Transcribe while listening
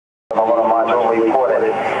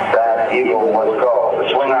reported that Eagle was go. The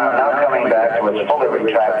swing arm now coming back to its fully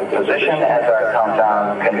retracted position as our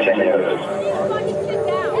countdown continues.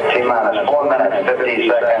 T-minus 4 minutes, 50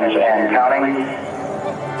 seconds and counting.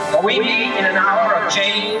 We meet in an hour of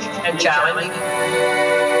change and challenge,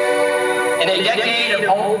 in a decade of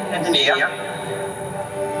hope and fear,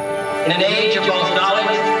 in an age of both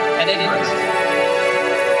knowledge and ignorance.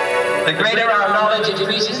 The greater our knowledge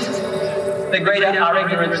increases, the greater our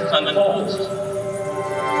ignorance unfolds.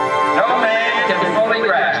 No man can fully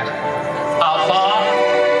grasp how far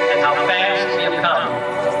and how fast we have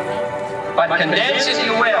come. But condense, if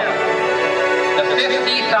you will, the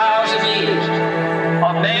 50,000 years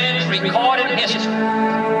of man's recorded history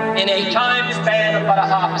in a time span of but a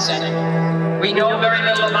half a century. We know very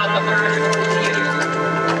little about the first 40 years,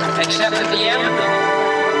 except at the end of it,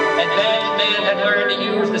 advanced man had learned to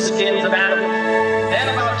use the skins of animals. Then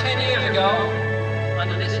about 10 years ago,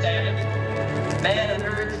 under this standard, man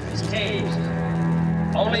emerged from his caves.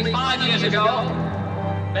 Only 5 years ago,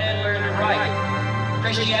 man learned to write.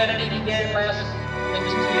 Christianity began less than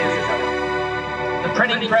 2 years ago. The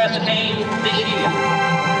printing press came this year.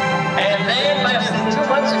 And then less than 2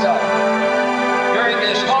 months ago, during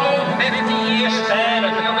this whole 50-year span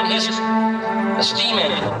of human history, the steam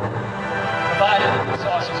engine provided the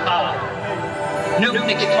source of power. Newton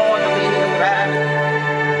explored the meaning of gravity.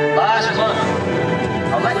 Last month,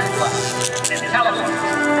 electric lights and telephones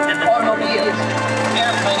and automobiles,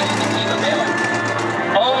 airplanes became available.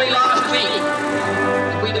 Only last week,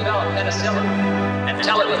 we developed penicillin and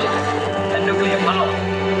television and nuclear power.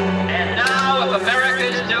 And now, if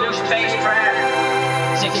America's new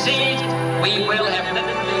spacecraft succeeds, we will have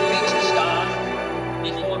literally reached the stars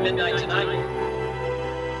before midnight tonight.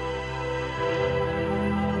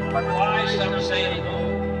 But why, some say, the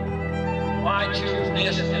moon? Why choose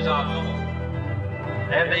this as our goal?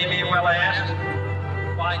 And they may well ask,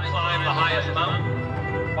 why climb the highest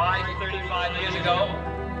mountain? Why 35 years ago?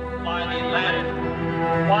 Why the Atlantic?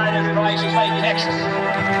 Why does Rice play Texas?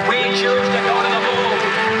 We choose to go to the moon.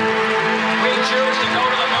 We choose to go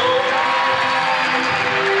to the moon.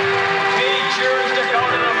 We choose to go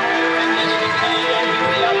to the moon in this decade and do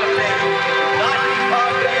the other thing. Not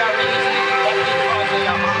because they are easy, but because they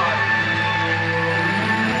are hard.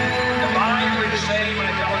 The Bible would say, my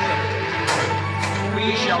fellow citizens, we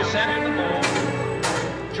shall send to the moon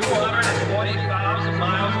 240,000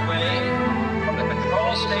 miles away from the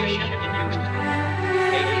control station in Houston.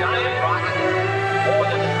 A giant rocket, more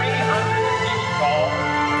than 300 feet tall,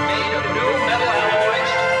 made of new metal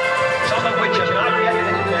alloys, some of which have not yet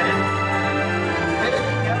been invented, fitted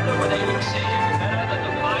together with a precision better than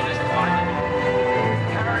the finest market,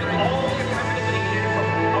 carrying all the equipment needed for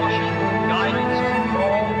propulsion, guidance,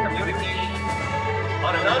 control, communication,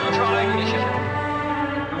 on an untried mission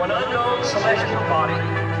to an unknown celestial body,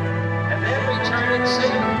 and then returning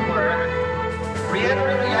safely to Earth,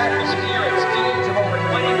 re-entering the atmosphere at speeds of over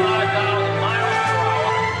 25,000 miles per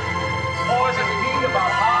hour, or at a speed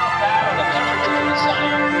about half that of the temperature of the sun,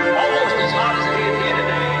 almost as hot as it is here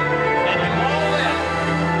today, and do all this,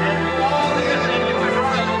 and do all this, and do it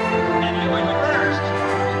right, and do it first,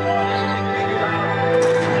 before this thing figures out,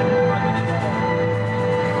 and run it forward.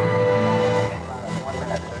 1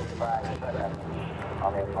 minute, 35 seconds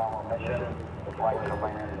on the Apollo mission, the flight to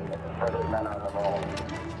land, the first men on the moon.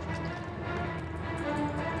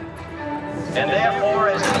 And therefore,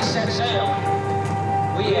 as we set sail,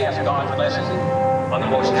 we ask God's blessing on the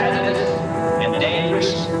most hazardous and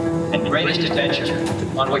dangerous and greatest adventure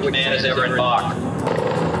on which man has ever embarked.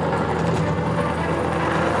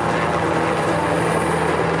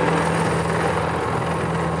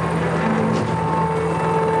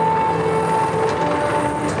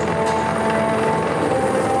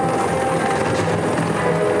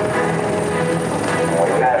 We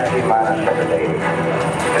passed T-minus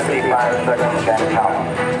 55 seconds and counting.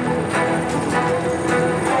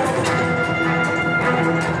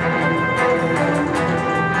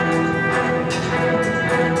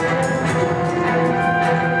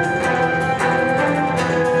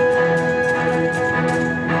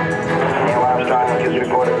 Neil Armstrong has just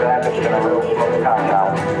reported that it's been a real smooth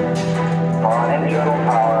countdown. For an internal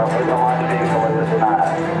power with the launch vehicle at this time.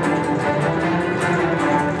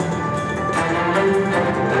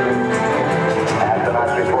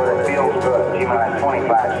 Astronauts report it feels good. T-minus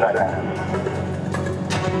 25 seconds.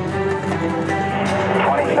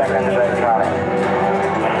 20 seconds and counting.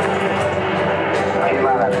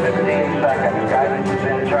 T-minus 15 seconds. Guidance is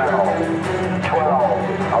internal. 12,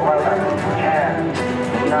 11,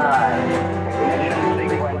 10, 9. Ignition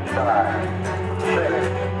sequence start. 6,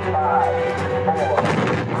 5, 4,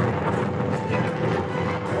 2,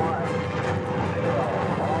 1.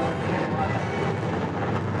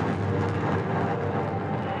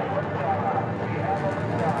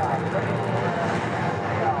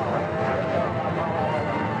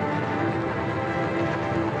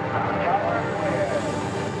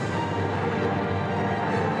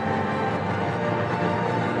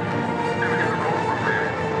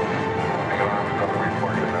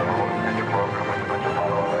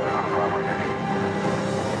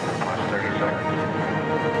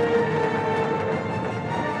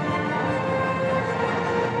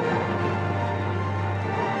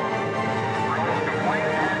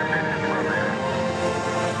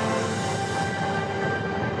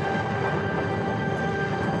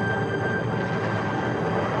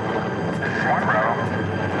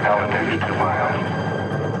 altitude is 2 miles.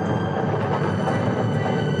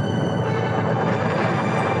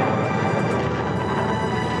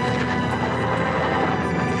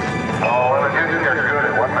 Oh, well, Houston, you're good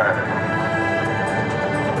at 1 minute.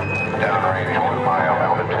 Downrange 1 mile,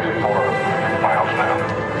 altitude 4 miles now.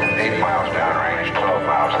 8 miles downrange, 12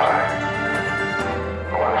 miles high.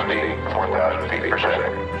 Velocity 4,000 feet per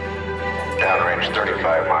second. Downrange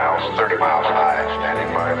 35 miles, 30 miles high.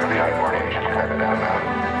 Standing by for the onboard engine. Heading down now.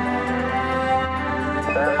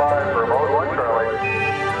 Stand by for mode 1 Charlie.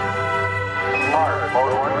 Mark,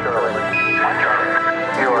 mode 1 Charlie. 1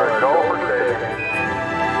 Charlie. You are go for station.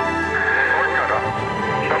 We're good up.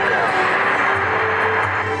 Shut down.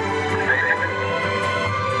 Station.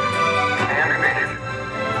 And ignition.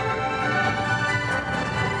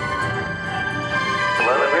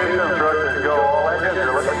 11 Houston, instructions go. All engines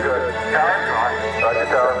are looking good. Tower's on. Roger,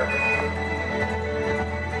 tower.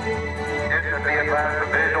 Houston, be advised the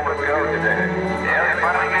visual is go today. Yeah, they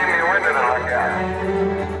finally gave me a window to look at.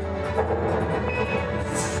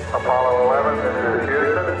 Apollo 11, this is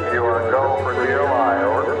Houston. You are go for DOI,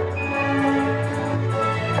 over.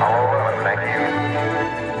 Apollo 11, thank you.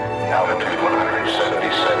 Altitude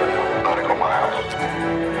 177 nautical miles.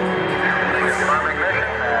 Confirming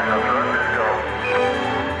mission, and the thrust is go.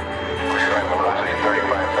 We're showing velocity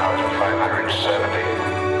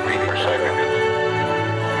 35,570 feet per second.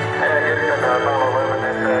 And Houston, Apollo 11,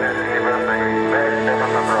 and that is even the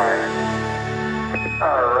magnificent ride.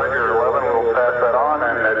 Roger, 11, we'll pass that on,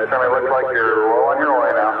 and it certainly looks like you're well on your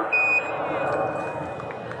way now.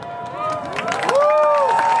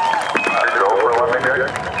 Go for landing deck.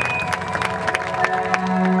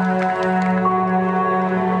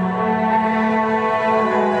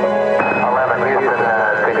 Houston,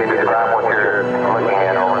 can you describe what you're looking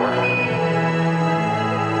at, over?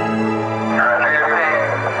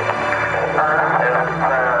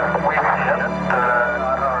 We hit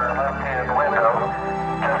our left-hand window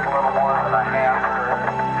just a little more than a half.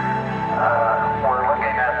 We're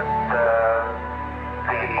looking at the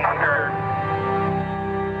eastern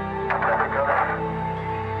Pacific Ocean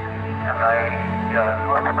and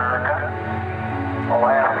North America,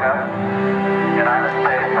 Alaska, United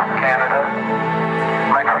States, Canada,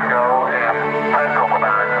 Mexico, and Central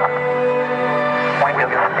America. We can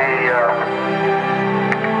see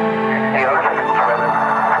the ocean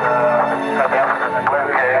with evidence of clear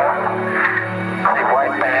chaos, see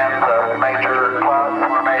white bands of major cloud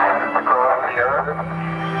formations across the earth.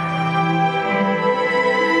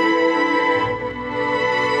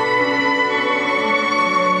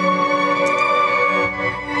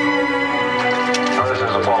 This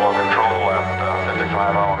is Apollo Control at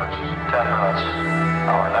 55 hours, 10 minutes.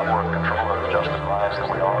 Our network controller has just advised that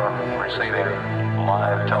we are receiving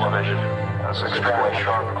live television. This extremely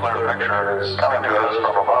sharp, clear picture is coming to us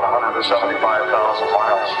from about 175,000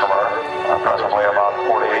 miles from Earth, presently about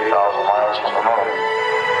 48,000 miles from the moon.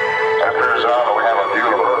 It appears now that we have a view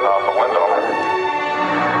of Earth out the window.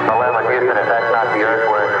 11 Houston, if that's not the Earth,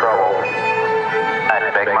 we're in trouble.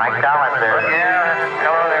 That's Big Mike Collins there. Yeah,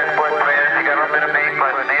 hello there, Sports Fans. You got a little bit of me,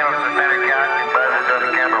 but Neil's the center couch and Buzz is doing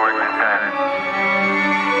the camera work this time.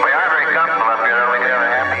 We are very comfortable up here. We have a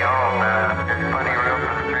happy home. There's plenty of room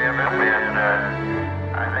for the three of us, and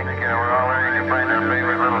I think we're all ready to find our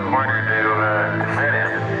favorite little corner to sit in.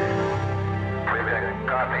 We've got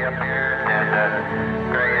coffee up here, and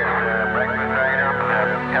various breakfast items.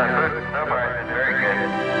 Food so far has been very good.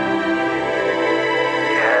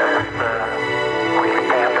 Yes, we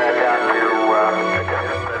stand back out to the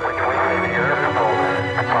distance at which we see the Earth.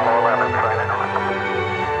 Apollo 11 signing on.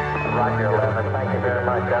 Roger 11, thank you very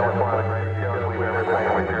much. That was one of the greatest shows we've ever played.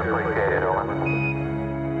 We do appreciate it, over.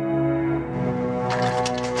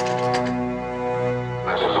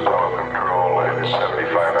 This is Apollo Control at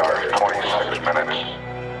 75 hours, 26 minutes.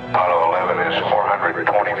 Apollo 11 is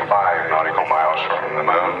 425 nautical miles from the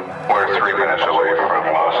moon. We're 3 minutes away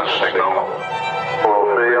from loss of signal.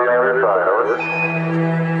 We'll see you on the other side, over.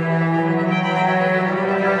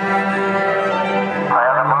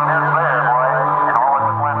 The moon is there, boys, in all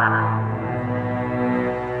its splendor.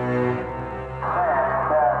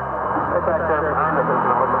 Right back there behind us, it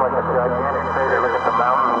looks like a gigantic crater. Look at the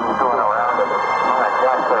mountains going around it. My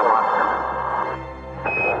gosh, they're monsters.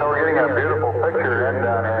 So we're getting a beautiful picture in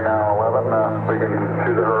down here now, 11. We can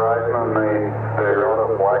see the horizon and the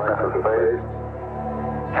relative blackness of space.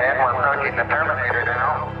 And we're approaching the Terminator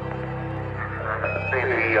now. See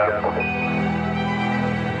the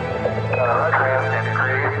trans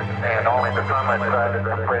increase, and only the sunlit side of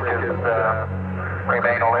the bridge is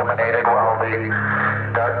remain illuminated while the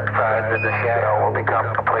dark sides of the shadow will become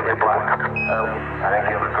completely black. I think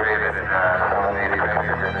you'll agree that some of these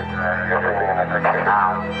pictures that you're seeing in the picture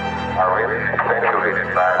now are really accentuated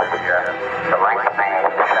by the lengthening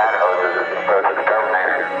of the shadows as opposed to the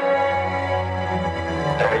Terminator.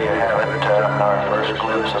 There you have it, our first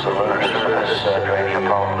glimpse of the lunar surface during the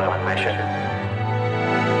Apollo 11 mission.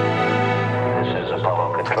 This is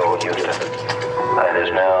Apollo Control, Houston. It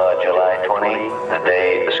is now July 20, the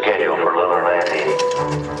day, the schedule for lunar landing.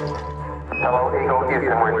 Hello, Eagle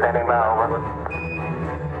Houston, we're standing by, over.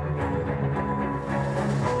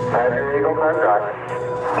 Roger, Eagle, Roger.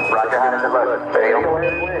 Roger, how does it look? Eagle.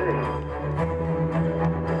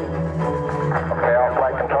 Okay, all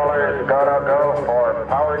flight controllers, go for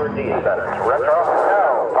power descent. Retro,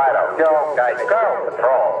 go. Fido, go. Guys, go.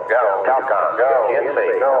 Control, go. Telcom, go.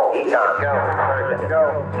 GNC, go. Econ, go. Surgeon, go.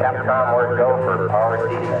 Capcom, we're go for power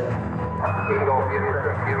descent. Eagle,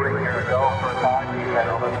 fueling here, go for power descent.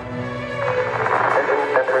 Over.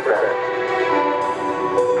 10%.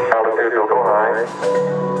 Altitude will go high.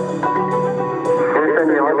 Houston,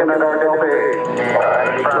 you looking at our LP?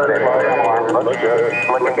 Looks good.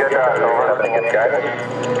 Looking good, over. Nothing in guidance.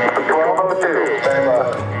 1202. Same,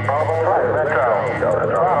 1205. Retro. Go to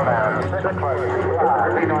 12 now. 6 o'clock.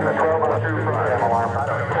 Repeat on the 1202 front. Alarm.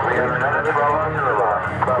 We have another 1202 alarm.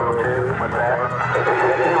 1202. What's that? It's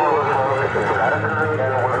getting a little close. It's out of the room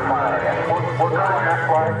and we're flying again. We're going that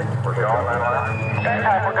flight. We're going that flight. Same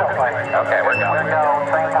time, we're going flight. Okay, we're going. We're going.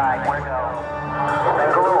 Same time, we're going.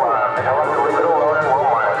 Single alarm. Tell us a little load and we'll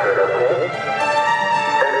monitor it, okay?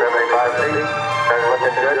 75 feet. They're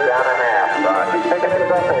looking good, down a half. Roger. Taking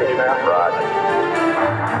it up page now. Roger.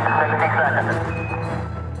 60 seconds.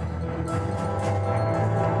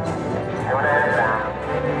 2.5 down.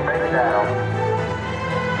 Face down.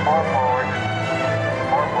 More forward.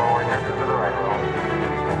 More forward. Just to the right.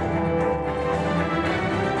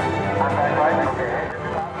 Contact light. Okay.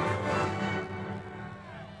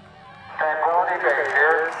 Tranquility Base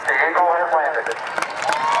here. The Eagle has landed.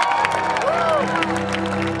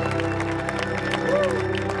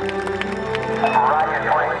 Roger,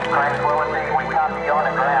 Tranquility, we copy you on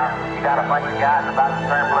the ground. You got a bunch of guys about to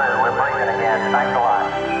turn blue. We're breathing again. Thanks a lot.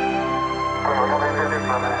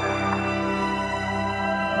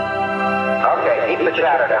 Okay, keep the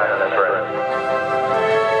chatter down in this room.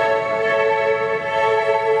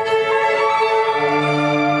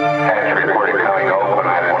 Hatch reporting coming open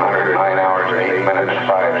at 109 hours, 8 minutes,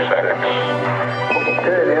 5 seconds.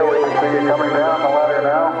 Okay, Neil, we can see you coming down the ladder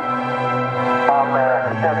now.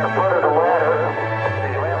 At the foot of the ladder, the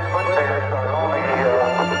left footpads are only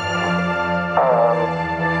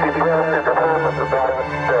depressed at the surface about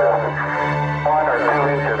 1 or 2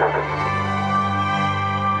 inches.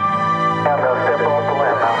 And they'll step off the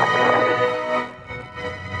limb now.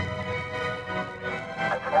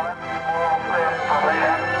 That's 1 small step for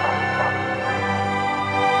man.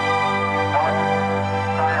 1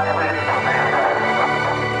 giant leap for mankind.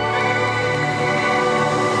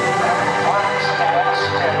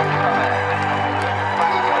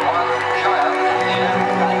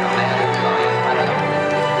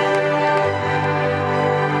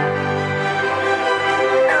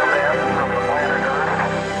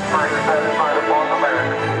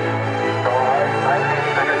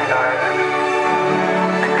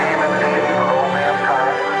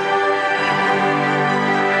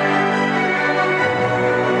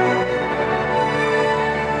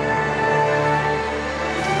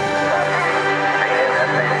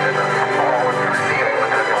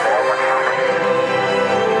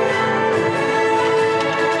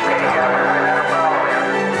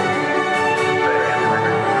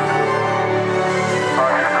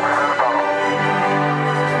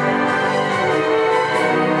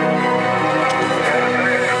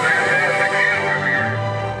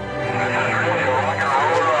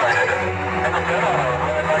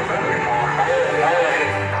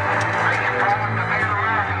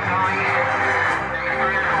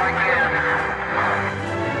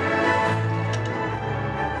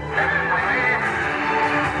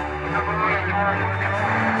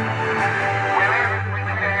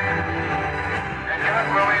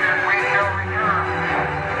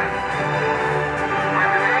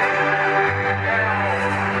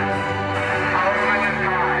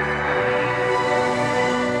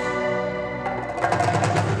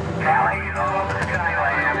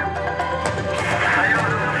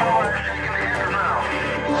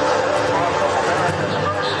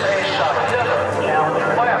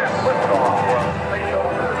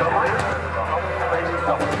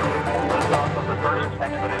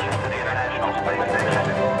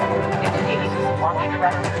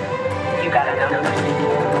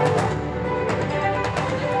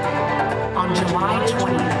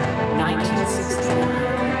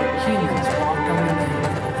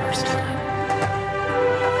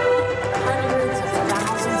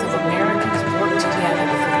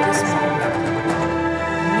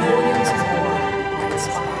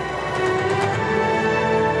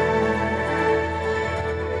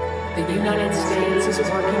 The United States is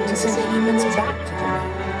working to send humans back to the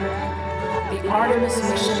moon. The Artemis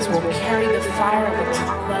missions will carry the fire of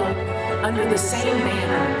Apollo under the same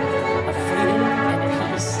banner of freedom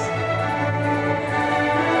and peace.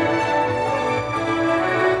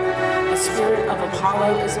 The spirit of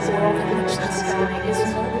Apollo is a world in which the sky is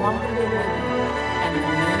no longer